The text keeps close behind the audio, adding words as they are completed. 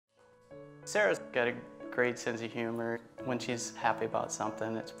Sarah's got a great sense of humor. When she's happy about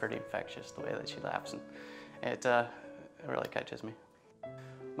something, it's pretty infectious the way that she laughs, and it really catches me.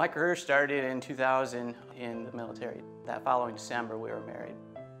 My career started in 2000 in the military. That following December, we were married.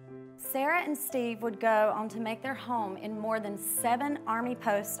 Sarah and Steve would go on to make their home in more than 7 Army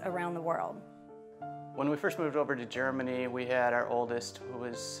posts around the world. When we first moved over to Germany, we had our oldest, who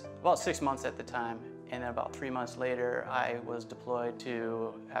was about 6 months at the time, and then about 3 months later, I was deployed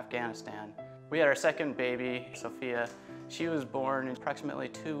to Afghanistan. We had our second baby, Sophia. She was born approximately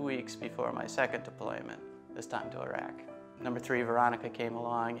 2 weeks before my second deployment, this time to Iraq. Number 3, Veronica, came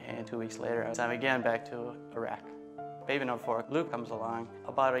along, and 2 weeks later, I'm again back to Iraq. Baby number 4, Luke, comes along.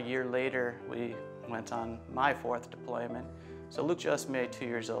 About a year later, we went on my 4th deployment. So Luke just made 2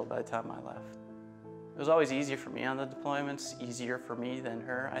 years old by the time I left. It was always easier for me on the deployments, easier for me than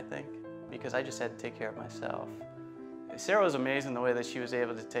her, I think, because I just had to take care of myself. Sarah was amazing the way that she was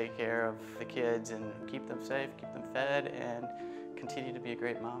able to take care of the kids and keep them safe, keep them fed, and continue to be a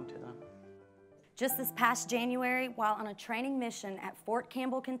great mom to them. Just this past January, while on a training mission at Fort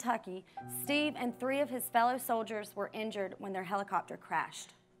Campbell, Kentucky, Steve and 3 of his fellow soldiers were injured when their helicopter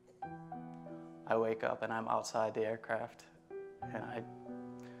crashed. I wake up and I'm outside the aircraft, and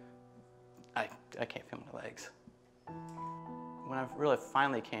I can't feel my legs. When I really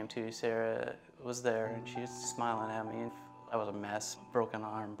finally came to, Sarah was there and she was smiling at me. I was a mess, broken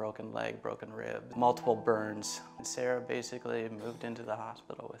arm, broken leg, broken rib, multiple burns. And Sarah basically moved into the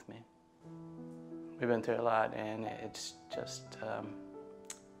hospital with me. We've been through a lot, and it's just, I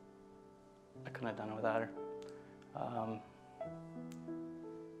couldn't have done it without her.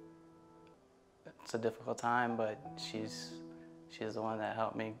 It's a difficult time, but she's the one that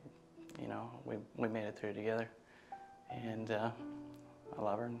helped me. You know, we made it through together, and I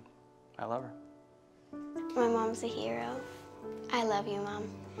love her, and I love her. My mom's a hero. I love you, Mom.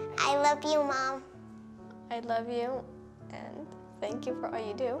 I love you, Mom. I love you, and thank you for all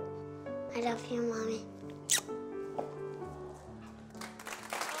you do. I love you, Mommy.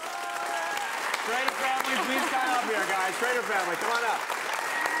 Schroeder family, please come up here, guys. Schroeder family, come on up.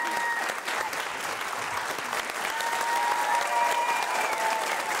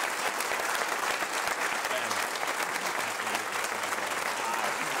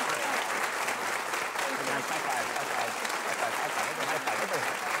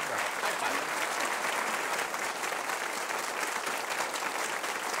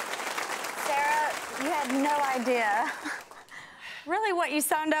 You had no idea really what you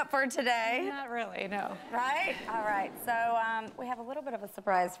signed up for today. Not really, no. Right? All right, so we have a little bit of a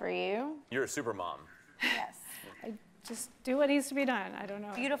surprise for you. You're a super mom. Yes. I just do what needs to be done. I don't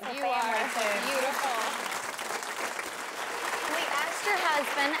know. Beautiful You family, are too. beautiful. We asked your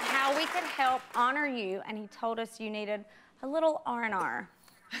husband how we could help honor you, and he told us you needed a little R&R.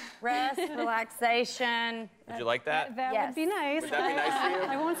 Rest, relaxation. Would you like that? That Yes. would be nice. Would that be nice to you?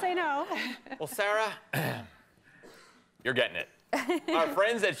 I won't say no. Well, Sarah, you're getting it. Our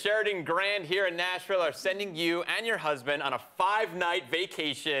friends at Sheridan Grand here in Nashville are sending you and your husband on a 5-night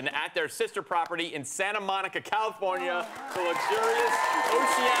vacation at their sister property in Santa Monica, California, the luxurious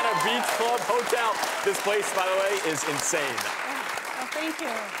Oceana Beach Club Hotel. This place, by the way, is insane. Oh, thank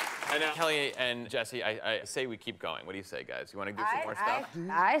you. And Kellie and Jessie, I say we keep going. What do you say, guys? You want to do some more stuff?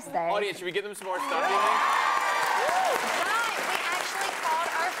 I say. Audience, should we give them some more stuff, do you think? Right, we actually called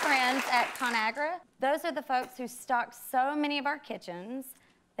our friends at ConAgra. Those are the folks who stocked so many of our kitchens.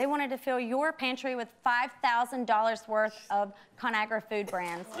 They wanted to fill your pantry with $5,000 worth of ConAgra food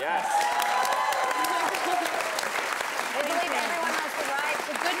brands. Yes. They believe everyone has the right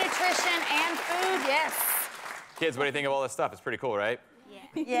to good nutrition and food, yes. Kids, what do you think of all this stuff? It's pretty cool, right?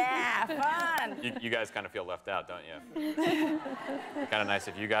 Yeah, fun. You guys kind of feel left out, don't you? Kind of nice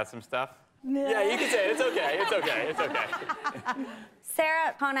if you got some stuff. No. Yeah, you can say it. It's okay. It's okay. It's okay.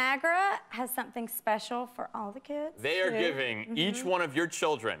 Sarah, ConAgra has something special for all the kids. They are giving each one of your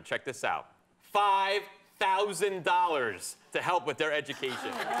children, check this out, $5,000 to help with their education. Each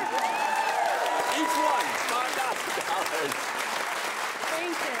one, $5,000. Thank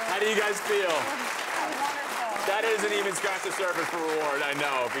you. How do you guys feel? That isn't even scratch the surface for reward, I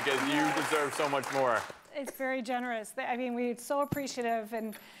know, because you deserve so much more. It's very generous. I mean, we're so appreciative,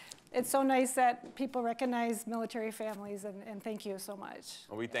 and it's so nice that people recognize military families, and thank you so much.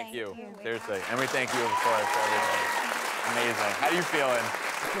 Well, we thank you. Seriously. And we thank you, of course, for everything. Amazing. How are you feeling? I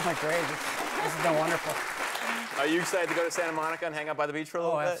feel great. This has been wonderful. Are you excited to go to Santa Monica and hang out by the beach for a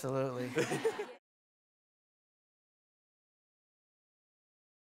little bit? Oh, absolutely.